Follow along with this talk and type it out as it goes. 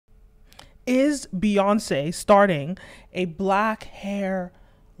Is Beyonce starting a black hair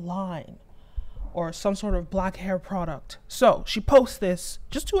line or some sort of black hair product? So she posts this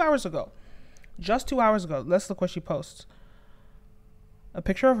just 2 hours ago. Just 2 hours ago. Let's look what she posts. A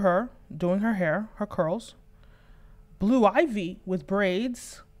picture of her doing her hair, her curls. Blue Ivy with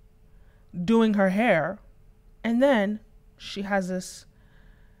braids doing her hair. And then she has this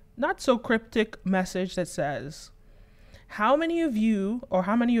not so cryptic message that says, how many of you or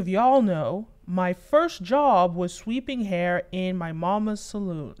how many of y'all know my first job was sweeping hair in my mama's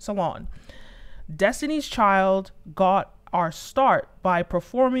salon? Destiny's Child got our start by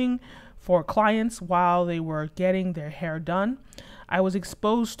performing for clients while they were getting their hair done. I was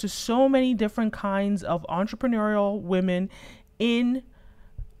exposed to so many different kinds of entrepreneurial women in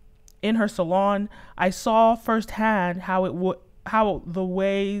her salon. I saw firsthand how the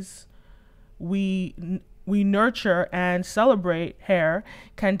ways we nurture and celebrate hair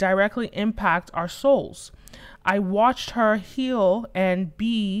can directly impact our souls. I watched her heal and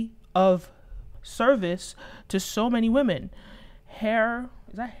be of service to so many women. Hair,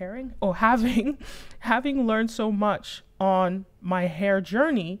 is that herring? Oh, having learned so much on my hair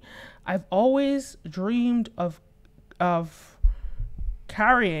journey, I've always dreamed of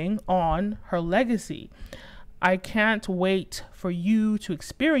carrying on her legacy. I can't wait for you to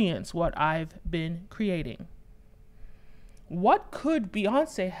experience what I've been creating. What could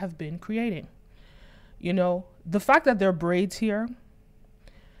Beyonce have been creating? You know, the fact that there are braids here,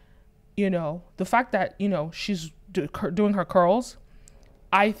 you know, the fact that, you know, she's doing her curls,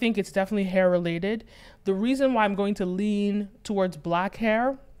 I think it's definitely hair related. The reason why I'm going to lean towards black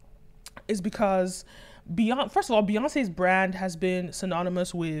hair is because first of all, Beyonce's brand has been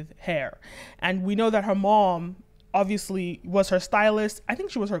synonymous with hair. And we know that her mom obviously was her stylist. I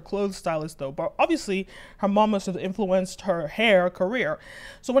think she was her clothes stylist though, but obviously her mom must have influenced her hair career.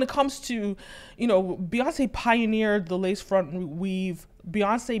 So when it comes to, you know, Beyonce pioneered the lace front weave.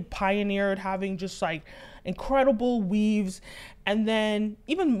 Beyonce pioneered having just like incredible weaves. And then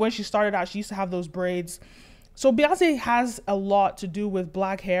even when she started out, she used to have those braids. So Beyonce has a lot to do with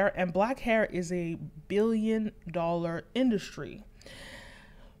black hair, and black hair is a billion-dollar industry.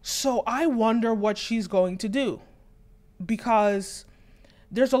 So I wonder what she's going to do, because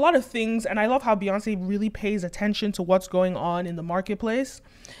there's a lot of things, and I love how Beyonce really pays attention to what's going on in the marketplace.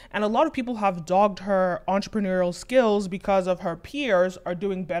 And a lot of people have dogged her entrepreneurial skills because of her peers are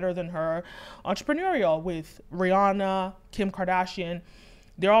doing better than her entrepreneurial, with Rihanna, Kim Kardashian.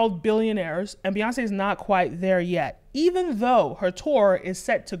 They're all billionaires, and Beyonce is not quite there yet, even though her tour is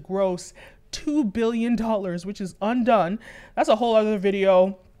set to gross $2 billion, which is undone. That's a whole other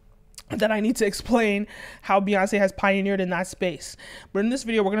video that I need to explain how Beyonce has pioneered in that space. But in this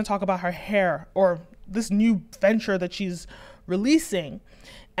video, we're going to talk about her hair, or this new venture that she's releasing,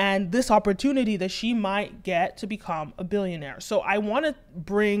 and this opportunity that she might get to become a billionaire. So I want to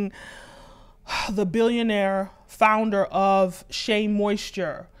bring the billionaire founder of Shea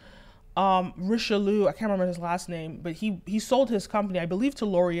Moisture, Richelieu, I can't remember his last name, but he sold his company, I believe, to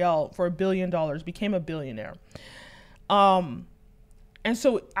L'Oreal for $1 billion, became a billionaire. And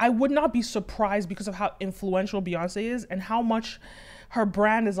so I would not be surprised, because of how influential Beyonce is and how much her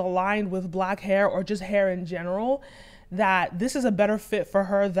brand is aligned with black hair, or just hair in general, that this is a better fit for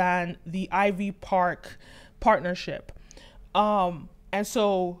her than the Ivy Park partnership. And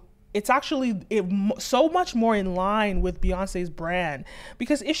so it's actually so much more in line with Beyonce's brand,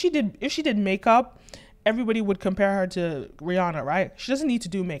 because if she did makeup, everybody would compare her to Rihanna, right? She doesn't need to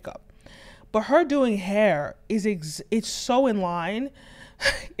do makeup, but her doing hair it's so in line.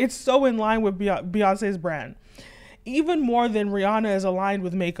 It's so in line with Beyonce's brand, even more than Rihanna is aligned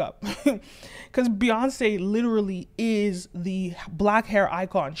with makeup, because Beyonce literally is the black hair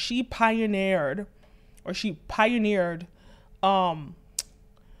icon. She pioneered or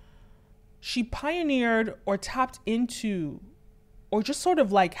tapped into, or just sort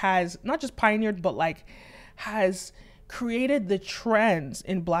of like has not just pioneered, but like has created the trends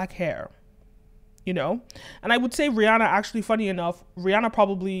in black hair, you know? And I would say Rihanna, actually, funny enough, Rihanna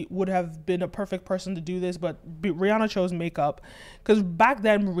probably would have been a perfect person to do this, but Rihanna chose makeup, because back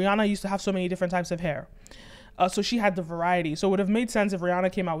then Rihanna used to have so many different types of hair. So she had the variety. So it would have made sense if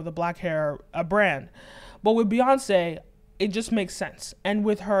Rihanna came out with a black hair brand. But with Beyonce, it just makes sense. And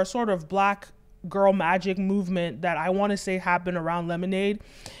with her sort of black girl magic movement that I want to say happened around Lemonade,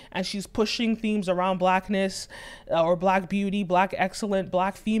 and she's pushing themes around blackness, or black beauty, black excellence,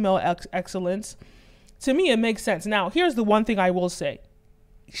 black female excellence, to me it makes sense. Now, here's the one thing I will say.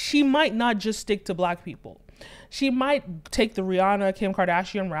 She might not just stick to black people. She might take the Rihanna, Kim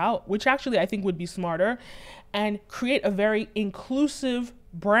Kardashian route, which actually I think would be smarter, and create a very inclusive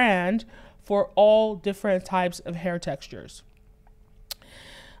brand for all different types of hair textures.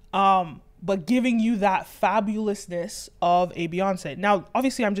 But giving you that fabulousness of a Beyoncé. Now,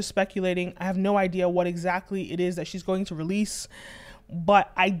 obviously, I'm just speculating. I have no idea what exactly it is that she's going to release.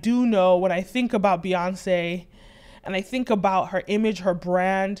 But I do know when I think about Beyoncé and I think about her image, her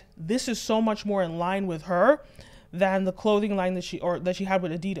brand, this is so much more in line with her than the clothing line that she had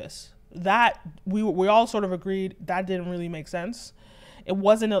with Adidas. That we all sort of agreed that didn't really make sense.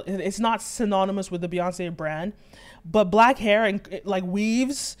 It's not synonymous with the Beyoncé brand. But black hair and like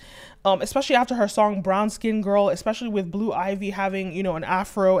weaves, especially after her song Brown Skin Girl, especially with Blue Ivy having, an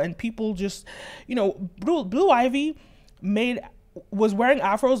afro, and people just, Blue Ivy was wearing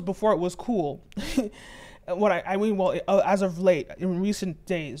afros before it was cool. As of late, in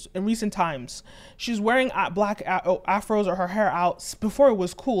recent times, she's wearing black afros or her hair out before it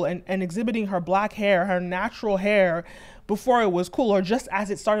was cool, and exhibiting her black hair, her natural hair, before it was cool, or just as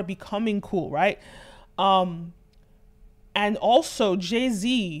it started becoming cool, right? And also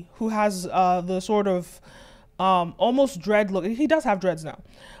Jay-Z, who has the sort of almost dread look. He does have dreads now.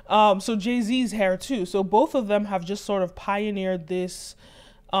 So Jay-Z's hair too. So both of them have just sort of pioneered this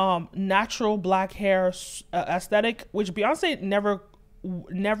natural black hair aesthetic, which Beyonce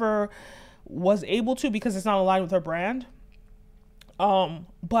never was able to because it's not aligned with her brand.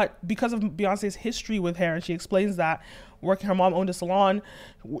 But because of Beyonce's history with hair, and she explains that her mom owned a salon,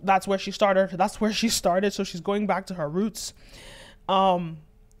 that's where she started. So she's going back to her roots.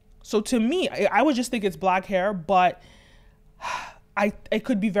 So to me, I would just think it's black hair, but it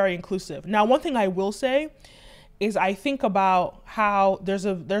could be very inclusive. Now, one thing I will say is I think about how there's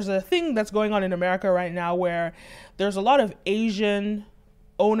a thing that's going on in America right now where there's a lot of Asian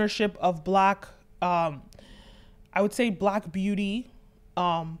ownership of black, I would say black beauty,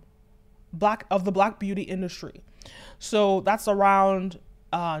 the black beauty industry. So that's around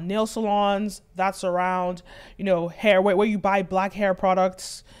nail salons, that's around, hair, where you buy black hair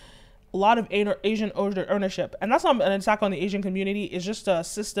products, a lot of Asian ownership. And that's not an attack on the Asian community. It's just a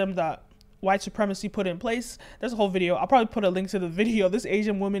system that white supremacy put in place. There's a whole video. I'll probably put a link to the video. This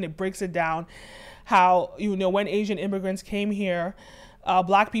Asian woman, it breaks it down how, when Asian immigrants came here,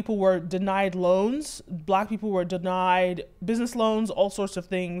 black people were denied loans, black people were denied business loans, all sorts of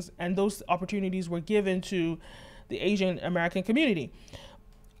things. And those opportunities were given to the Asian American community.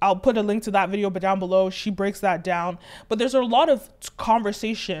 I'll put a link to that video, but down below, she breaks that down. But there's a lot of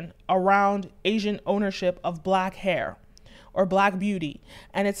conversation around Asian ownership of black hair or black beauty.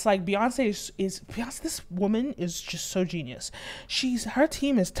 And it's like Beyonce this woman is just so genius. Her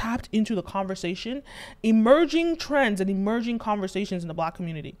team is tapped into the conversation, emerging trends and emerging conversations in the black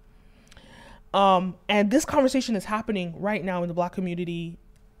community. And this conversation is happening right now in the black community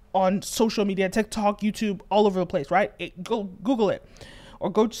on social media, TikTok, YouTube, all over the place, right? Go Google it or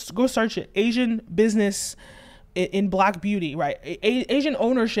go search it. Asian business in black beauty, right? Asian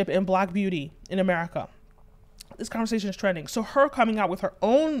ownership in black beauty in America. This conversation is trending. So her coming out with her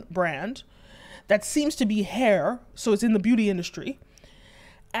own brand that seems to be hair, so it's in the beauty industry.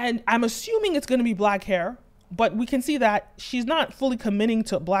 And I'm assuming it's going to be black hair, but we can see that she's not fully committing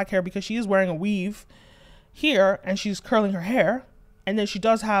to black hair because she is wearing a weave here and she's curling her hair. And then she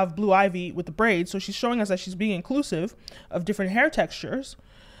does have Blue Ivy with the braids. So she's showing us that she's being inclusive of different hair textures.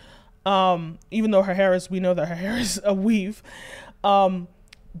 Even though we know that her hair is a weave.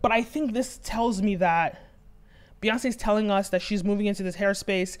 But I think this tells me that Beyonce is telling us that she's moving into this hair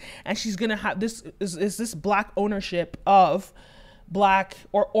space and she's going to have this black ownership of black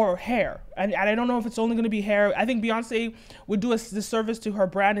or hair. And I don't know if it's only going to be hair. I think Beyonce would do a disservice to her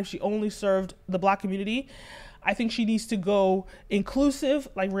brand if she only served the black community. I think she needs to go inclusive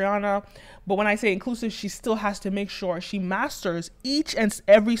like Rihanna. But when I say inclusive, she still has to make sure she masters each and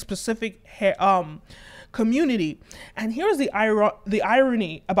every specific community. And here's the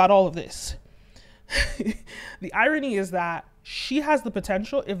irony about all of this. The irony is that she has the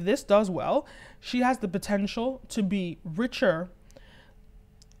potential, if this does well, she has the potential to be richer.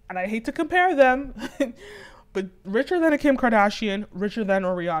 And I hate to compare them, but richer than a Kim Kardashian, richer than a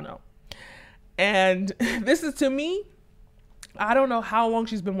Rihanna. And this is, to me, I don't know how long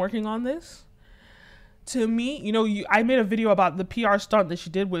she's been working on this. To me, I made a video about the PR stunt that she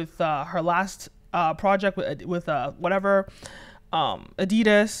did with her last project with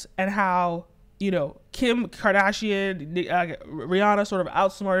Adidas, and how, Kim Kardashian, Rihanna sort of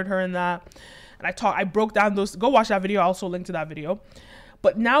outsmarted her in that. And I broke down those. Go watch that video. I'll also link to that video.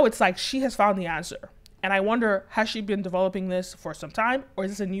 But now it's like she has found the answer. And I wonder, has she been developing this for some time, or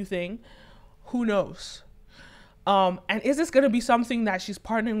is this a new thing? Who knows? And is this going to be something that she's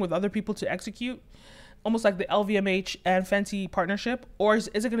partnering with other people to execute? almost like the LVMH and Fenty partnership? Or is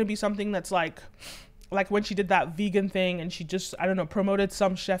it going to be something that's like when she did that vegan thing and she just, I don't know, promoted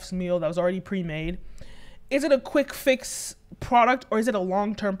some chef's meal that was already pre-made? Is it a quick fix product or is it a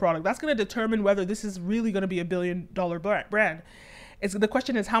long-term product? That's going to determine whether this is really going to be a billion-dollar brand. The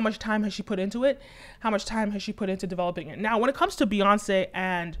question is, how much time has she put into it? How much time has she put into developing it? Now, when it comes to Beyonce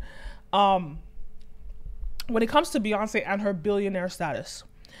and her billionaire status,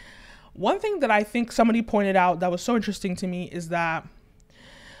 one thing that I think somebody pointed out that was so interesting to me is that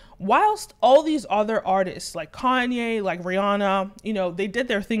whilst all these other artists like Kanye, like Rihanna, they did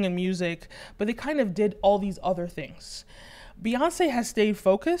their thing in music, but they kind of did all these other things. Beyonce has stayed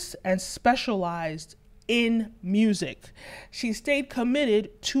focused and specialized in music. She stayed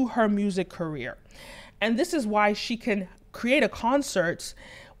committed to her music career. And this is why she can create a concert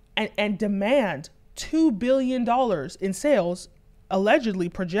and demand $2 billion in sales, allegedly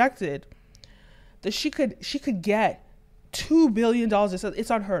projected, that she could get $2 billion. It's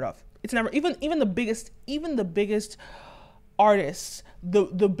unheard of. It's never, even the biggest artists,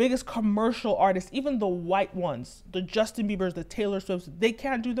 the biggest commercial artists, even the white ones, the Justin Biebers, the Taylor Swifts, they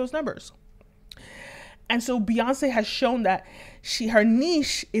can't do those numbers. And so Beyonce has shown that her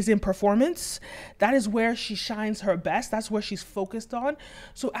niche is in performance. That is where she shines her best. That's where she's focused on.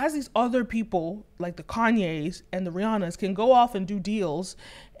 So as these other people, like the Kanyes and the Rihannas, can go off and do deals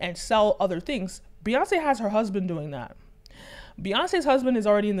and sell other things, Beyonce has her husband doing that. Beyonce's husband is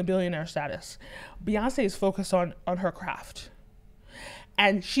already in the billionaire status. Beyonce is focused on her craft.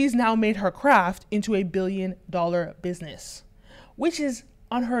 And she's now made her craft into a $1 billion business, which is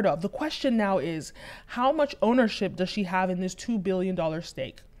unheard of. The question now is, how much ownership does she have in this $2 billion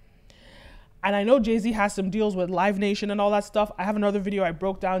stake? And I know Jay-Z has some deals with Live Nation and all that stuff. I have another video. I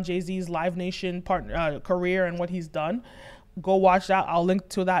broke down Jay-Z's Live Nation career and what he's done. Go watch that. I'll link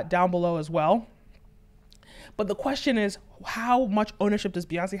to that down below as well. But the question is, how much ownership does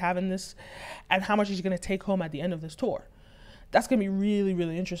Beyonce have in this? And how much is she going to take home at the end of this tour? That's going to be really,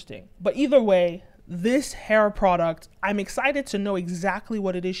 really interesting. But either way, this hair product, I'm excited to know exactly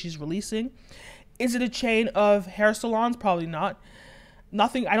what it is she's releasing. Is it a chain of hair salons? Probably not.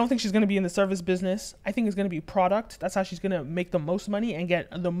 I don't think she's going to be in the service business. I think it's going to be product. That's how she's going to make the most money and get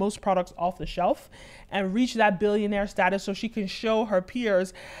the most products off the shelf and reach that billionaire status so she can show her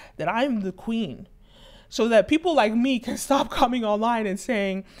peers that I'm the queen. So that people like me can stop coming online and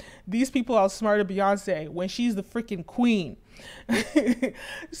saying, these people outsmarted Beyonce when she's the freaking queen.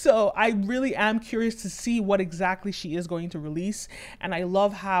 So I really am curious to see what exactly she is going to release. And I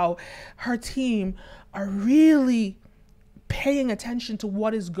love how her team are really paying attention to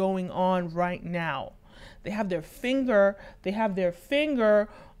what is going on right now. They have their finger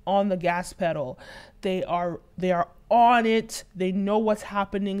on the gas pedal. They are on it. They know what's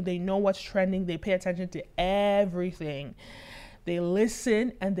happening. They know what's trending. They pay attention to everything. They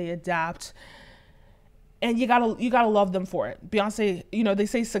listen and they adapt. And you gotta love them for it. Beyonce, they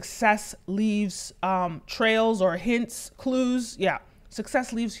say success leaves trails or hints, clues. Yeah,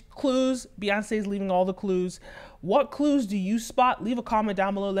 success leaves clues. Beyonce's leaving all the clues. What clues do you spot? Leave a comment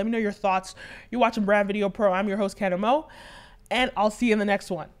down below. Let me know your thoughts. You're watching Brand Video Pro. I'm your host, Kenna Mo, and I'll see you in the next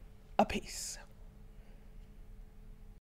one. A peace.